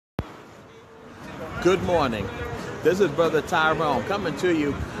Good morning. This is Brother Tyrone coming to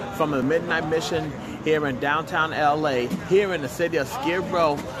you from the Midnight Mission here in downtown LA, here in the city of Skid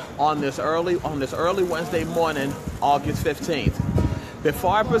Row on this early Wednesday morning, August 15th.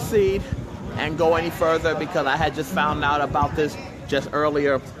 Before I proceed and go any further, because I had just found out about this just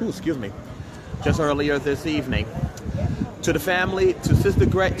earlier this evening. To the family, to Sister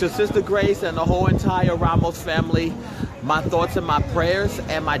Grace and the whole entire Ramos family, my thoughts and my prayers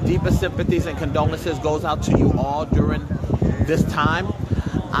and my deepest sympathies and condolences goes out to you all during this time.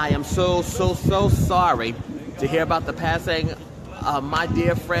 I am so sorry to hear about the passing of my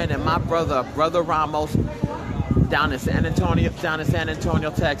dear friend and my brother Ramos, down in San Antonio,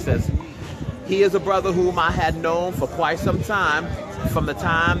 Texas. He is a brother whom I had known for quite some time, from the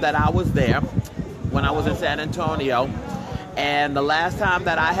time that I was there, when I was in San Antonio. And the last time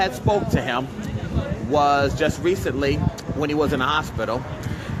that I had spoke to him was just recently when he was in the hospital.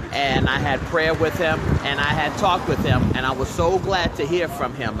 And I had prayer with him and I had talked with him, and I was so glad to hear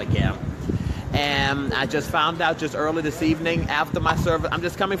from him again. And I just found out just early this evening after my service. I'm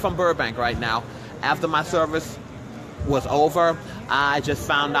just coming from Burbank right now. After my service was over, I just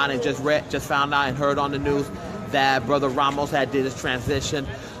found out and found out and heard on the news that Brother Ramos had did his transition.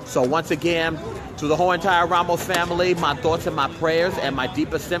 So once again, to the whole entire Ramos family, my thoughts and my prayers and my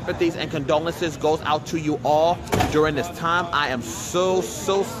deepest sympathies and condolences goes out to you all during this time. I am so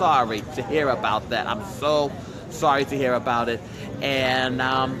sorry to hear about that. I'm so sorry to hear about it. And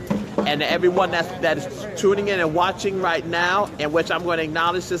everyone that is tuning in and watching right now, in which I'm going to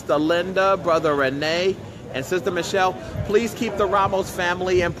acknowledge Sister Linda, Brother Renee, and Sister Michelle, please keep the Ramos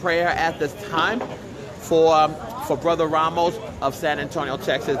family in prayer at this time for Brother Ramos of San Antonio,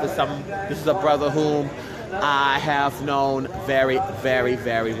 Texas. This is a brother whom I have known very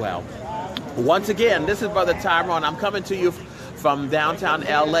well. Once again, this is Brother Tyrone. I'm coming to you from downtown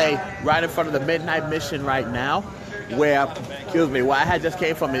LA, right in front of the Midnight Mission right now, where I had just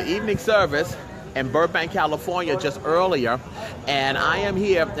came from an evening service in Burbank, California just earlier, and I am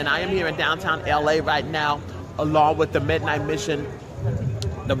here in downtown LA right now, along with the Midnight Mission,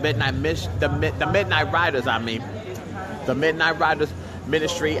 the Midnight Riders, the Midnight Riders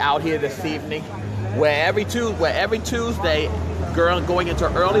ministry out here this evening, where every Tuesday, going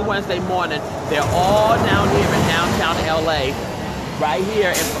into early Wednesday morning, they're all down here in downtown LA, right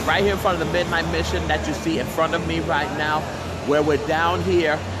here in front of the Midnight Mission that you see in front of me right now, where we're down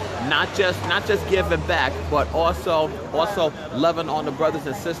here, not just giving back, but also loving on the brothers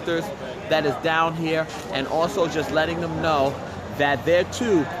and sisters that is down here, and also just letting them know that they're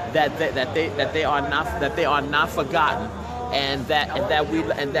too, that they are not forgotten, and that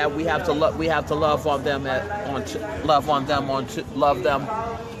we have to love on them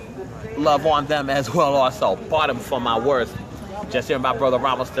as well also. Pardon for my words. Just hearing about Brother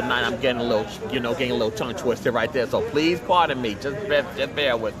Ramos tonight, I'm getting a little tongue twisted right there. So please pardon me. Just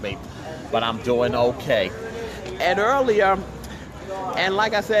bear with me. But I'm doing okay. And earlier, and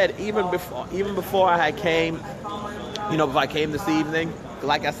like I said, even before I came, before I came this evening,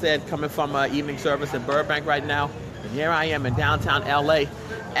 like I said, coming from an evening service in Burbank right now, and here I am in downtown LA.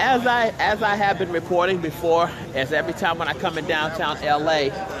 As I have been reporting before, as every time when I come in downtown LA,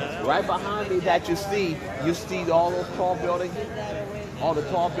 right behind me that you see all those tall buildings, the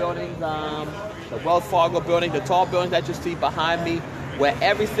Wells Fargo building, the tall buildings that you see behind me, where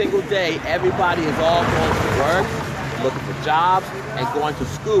every single day everybody is all going to work, looking for jobs, and going to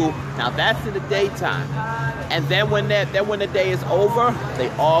school. Now that's in the daytime, and then when the day is over, they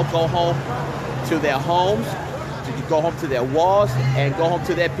all go home to their homes, go home to their walls, and go home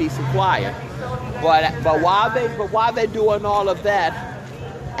to their peace and quiet. But while they're doing all of that,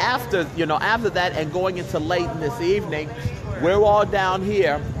 after that, and going into late in this evening, we're all down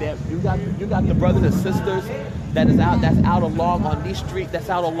here. You got the brothers and sisters that's out along on these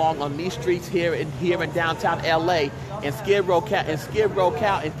streets here in downtown LA, in Skid Row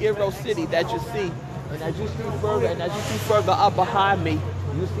City that you see. And as you see further up behind me,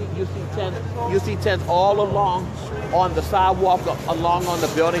 you see tents all along on the sidewalk, along on the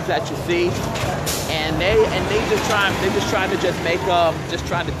buildings that you see, and they just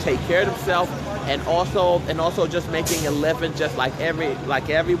trying to take care of themselves, and also just making a living, just like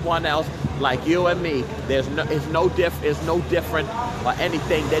everyone else, like you and me. It's no different or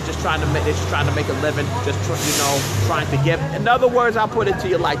anything. They're just trying to make a living, trying to give. In other words, I'll put it to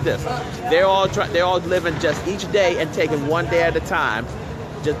you like this: they're all living just each day and taking one day at a time,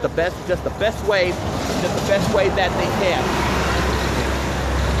 just the best way that they can.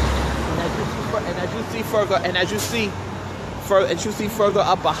 And as you see further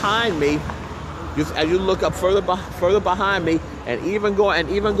up behind me, as you look up further behind me, and even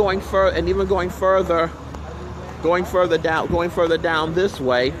going further down this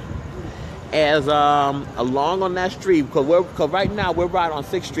way, as along on that street, because right now we're right on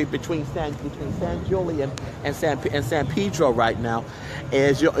 6th Street between San Julian and San Pedro right now.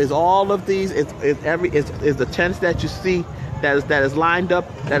 Is all of these is the tents that you see that is lined up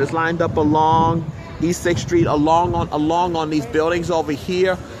along East 6th Street, along on these buildings over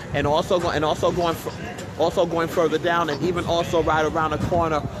here, and also going further down, and even also right around the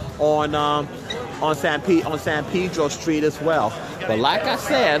corner on San Pedro Street as well. But like I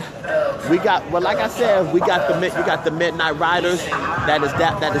said, we got the Midnight Riders that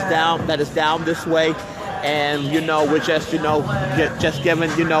is down this way, and we're just giving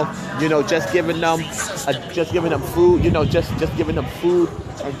them food, just giving them food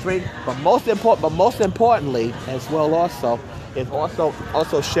and drink. But most importantly as well also is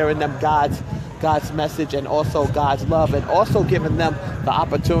also sharing them God's message, and also God's love, and also giving them the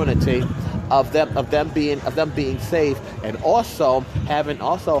opportunity of them being saved, and also having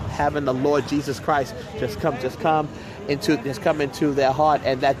the Lord Jesus Christ just come into their heart,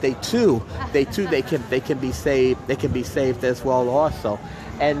 and that they can be saved as well also.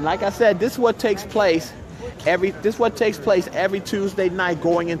 And like I said, this is what takes place every Tuesday night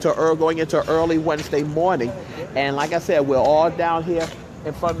going into early Wednesday morning. And like I said, we're all down here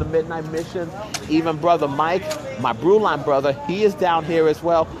in front of the Midnight Mission. Even Brother Mike, my Brewline brother, he is down here as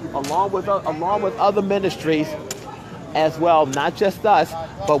well, along with other ministries as well. Not just us,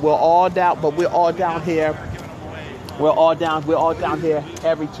 but we're all down here. We're all down here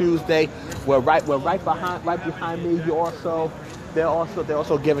every Tuesday. We're right behind me. They're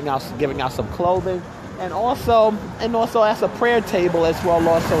also giving out some clothing, and also as a prayer table as well.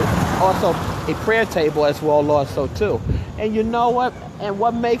 Also a prayer table as well also too. And you know what? And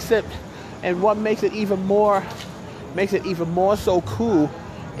what makes it even more so cool,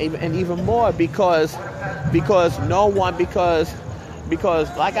 and even more because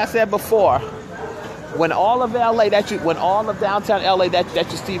like I said before, when all of downtown LA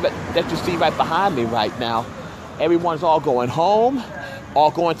that you see right behind me right now, everyone's all going home,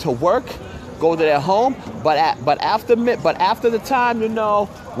 all going to work, going to their home. But after the time,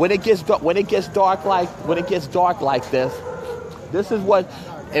 when it gets dark like this, this is what,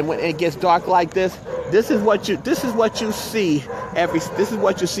 and when it gets dark like this is what you see every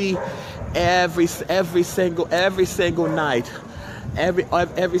single night.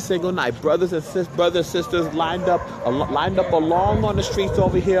 Every single night, brothers and sisters lined up along on the streets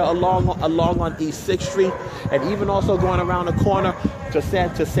over here, along on East 6th Street, and even also going around the corner to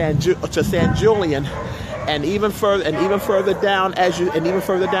San Julian, and even further down on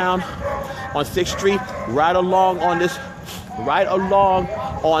 6th Street, right along on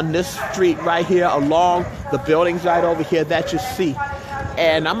this street right here, along the buildings right over here that you see.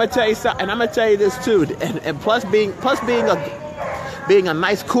 And I'm gonna tell you something, and I'm gonna tell you this too, and plus being a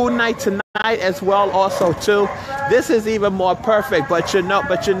nice cool night tonight as well also too, this is even more perfect. But you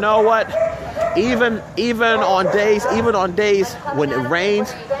know what, even on days when it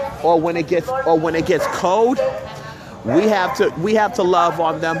rains or when it gets cold, we have to love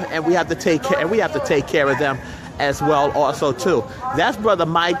on them, and we have to take care of them as well also too. That's Brother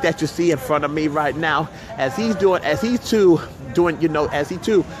Mike that you see in front of me right now, as he too doing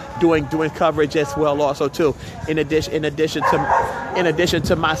coverage as well also too, in addition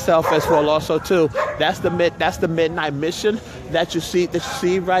to myself as well also too. That's the Midnight Mission that you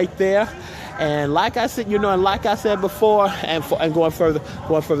see right there. And like I said, before, and going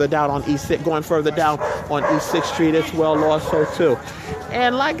further down on East 6th Street as well also too.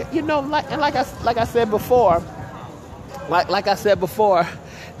 And like I said before,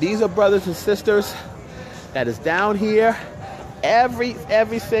 these are brothers and sisters that is down here every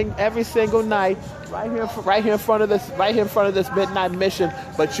single night, right here in front of this Midnight Mission.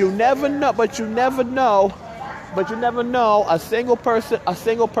 But you never know a single person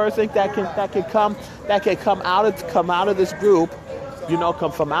that can come out of this group,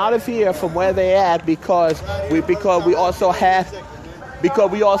 come from out of here, from where they at, because we also had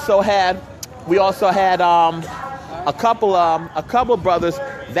a couple brothers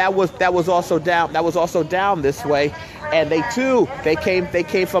that was also down this way, and they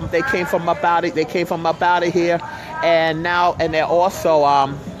came from up out of here, and they're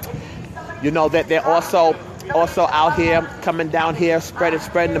also that they're also out here, coming down here,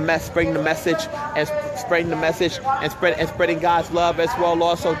 spreading the message and spreading God's love as well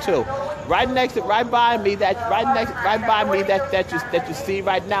also too. Right by me that you see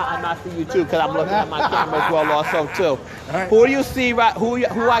right now, and I see you too, because I'm looking at my camera as well also too. Right. Who do you see who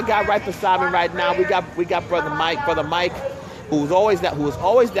I got right beside me right now? We got Brother Mike. who's always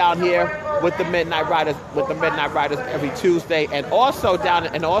down here with the Midnight Riders, every Tuesday, and also down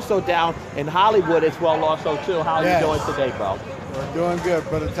in Hollywood as well, also too. How are you doing today, bro? We're doing good,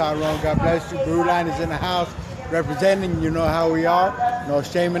 Brother Tyrone. God bless you. Brewline is in the house representing. You know how we are. No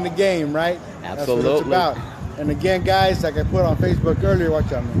shame in the game, right? Absolutely. That's what it's about. And again, guys, like I put on Facebook earlier,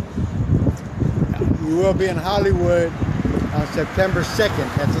 watch out, man. We will be in Hollywood on September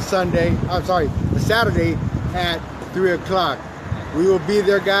 2nd. That's a Sunday. I'm sorry, a Saturday at 3 o'clock. We will be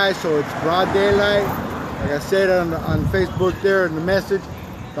there, guys, so it's broad daylight. Like I said on Facebook there in the message,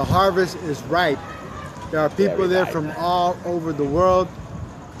 the harvest is ripe. There are people there from all over the world.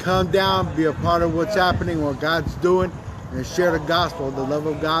 Come down, be a part of what's happening, what God's doing, and share the gospel, the love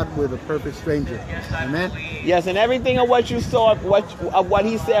of God with a perfect stranger. Amen. Yes, and everything of what you saw, what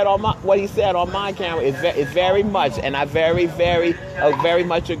he said on my camera is very much, and I very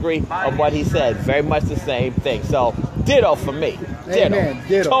much agree of what he said. Very much the same thing. So ditto for me. Ditto. Amen.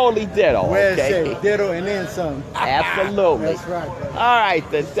 Ditto. Totally ditto. Where Okay. it says ditto and then some. Absolutely. That's right. Brother. All right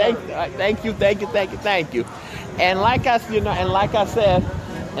then. Thank you. And like I said,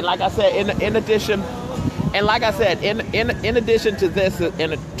 in addition to this,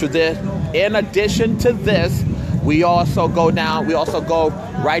 we also go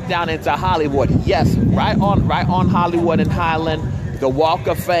right down into Hollywood. Yes, right on Hollywood and Highland, the Walk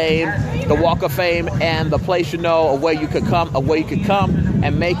of Fame, and the place of where you could come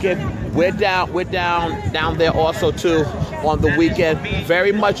and make it. We're down there also too on the weekend.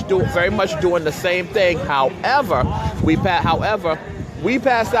 Very much doing the same thing. However, we pass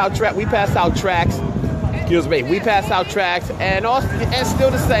out tracks. Excuse me. We pass out tracks and still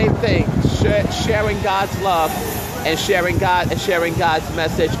the same thing. Sharing God's love and sharing God's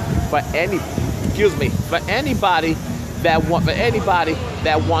message for anybody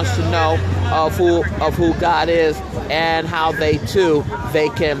that wants to know of who God is and how they can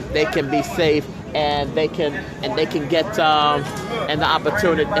be safe and they can get the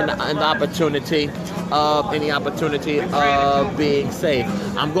opportunity of being saved.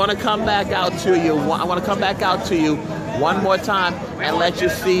 I'm going to come back out to you. I want to come back out to you one more time and let you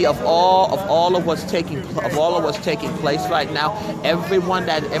see of all of what's taking place right now. Everyone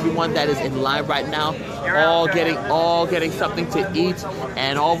that is in line right now, all getting something to eat,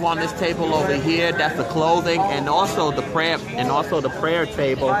 and over on this table over here, that's the clothing and also the prayer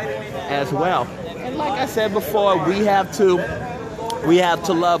table as well. And like I said before, we have to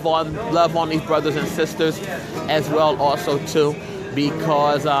love on these brothers and sisters as well also too,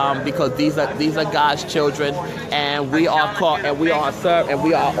 because these are God's children, and we are called, and we are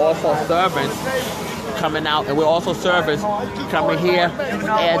also servants coming out, and we're also servants coming here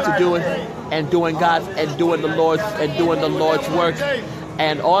and doing the Lord's work,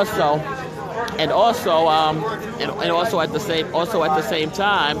 and also at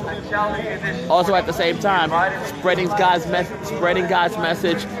the same time spreading God's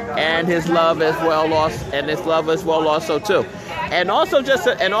message and His love as well also too, and also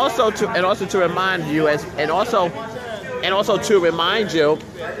to remind you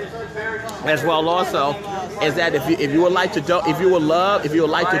as well also is that if you would like to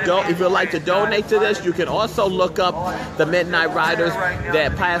donate to this, you can also look up the Midnight Riders.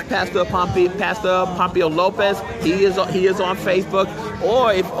 That Pastor Pompeo Lopez, he is on Facebook,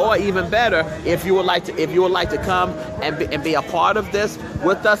 or even better, if you would like to come and be a part of this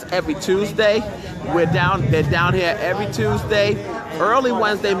with us every Tuesday. They're down here every Tuesday, early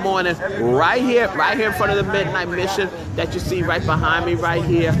Wednesday morning, right here in front of the Midnight Mission that you see right behind me right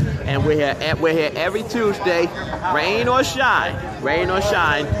here. And we're here every Tuesday, rain or shine.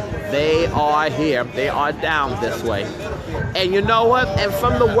 They are here. They are down this way. And you know what? And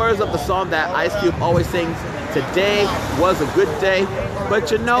from the words of the song that Ice Cube always sings, today was a good day. But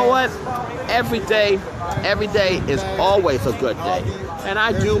you know what? Every day is always a good day. And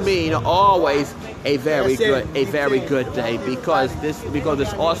I do mean always a very good day, because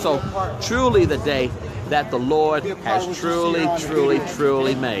it's also truly the day that the Lord has truly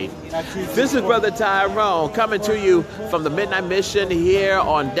made. This is Brother Tyrone coming to you from the Midnight Mission here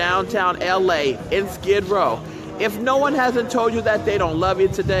on downtown LA in Skid Row. If no one hasn't told you that they don't love you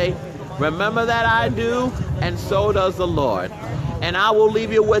today, remember that I do, and so does the Lord. And I will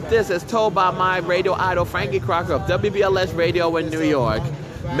leave you with this, as told by my radio idol Frankie Crocker of WBLS Radio in New York.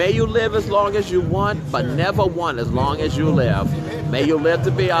 May you live as long as you want, but never want as long as you live. May you live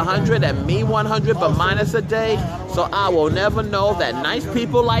to be 100 and me 100, but minus a day, so I will never know that nice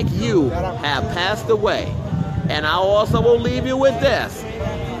people like you have passed away. And I also will leave you with this.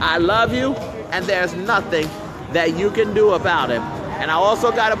 I love you, and there's nothing that you can do about it. And I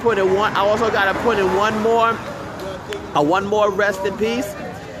also got to put in one more One more rest in peace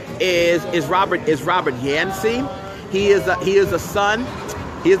is Robert Yancey. He is a son.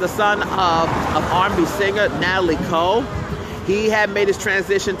 He is the son of R&B singer Natalie Cole. He had made his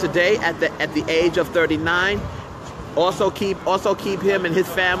transition today at the age of 39. Also keep him and his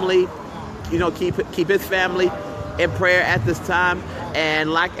family, keep his family in prayer at this time.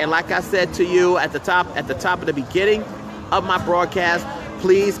 And like I said to you at the top of the beginning of my broadcast,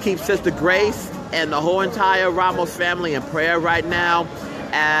 please keep Sister Grace and the whole entire Ramos family in prayer right now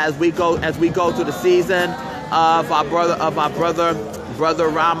as we go through the season of our brother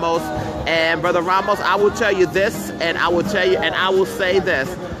Ramos. And Brother Ramos, I will tell you this, and I will say this.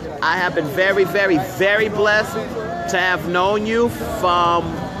 I have been very, very, very blessed to have known you from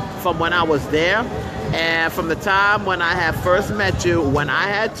when I was there, and from the time when I had first met you, when I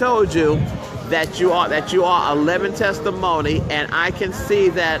had told you that you are a living testimony, and I can see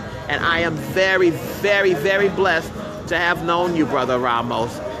that, and I am very, very, very blessed to have known you, Brother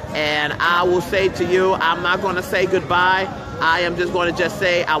Ramos. And I will say to you, I'm not going to say goodbye. I am just going to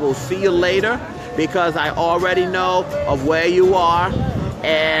say I will see you later, because I already know of where you are,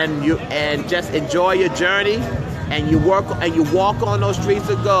 and just enjoy your journey, and you walk on those streets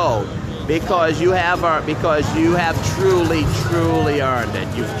of gold, because you have truly, truly earned it.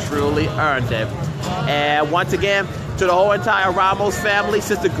 You've truly earned it. And once again, to the whole entire Ramos family,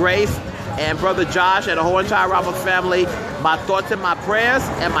 Sister Grace and Brother Josh and the whole entire Ramos family, my thoughts and my prayers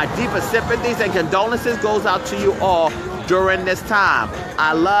and my deepest sympathies and condolences goes out to you all during this time.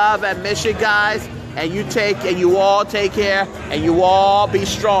 I love and miss you guys, and you all take care, and you all be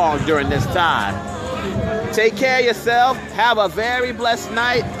strong during this time. Take care of yourself. Have a very blessed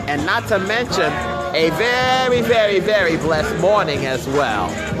night, and not to mention a very, very, very blessed morning as well.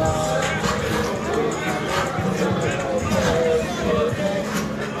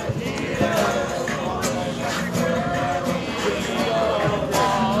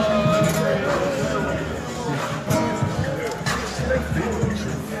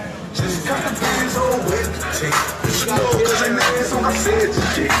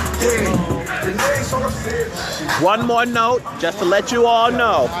 One more note, just to let you all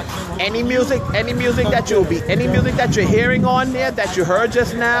know, any music that you're hearing on there that you heard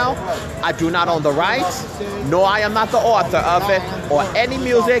just now, I do not own the rights, nor I am not the author of it, or any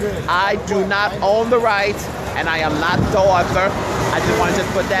music, I do not own the rights, and I am not the author. I just want to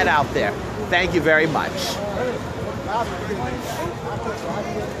put that out there. Thank you very much.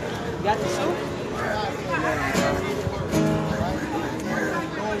 Got the soup?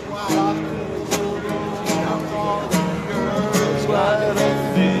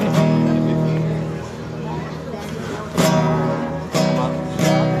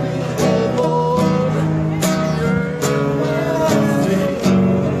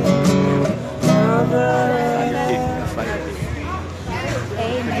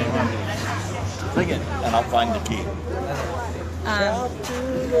 Sing it, and I'll find the key. Shout to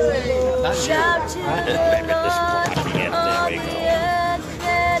the Lord on the earth,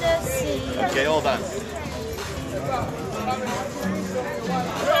 let us sing. Okay, hold on.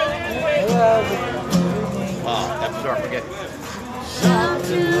 That's start forget. Shout to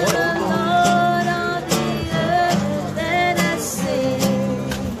the Lord on the earth, let us sing.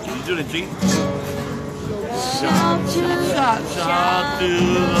 Can you do the G? Shout to the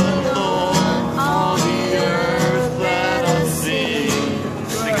Lord on the earth, let us sing.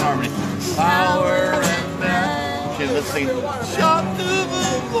 Sing harmony. Power and majesty. Okay, let's sing. Shout to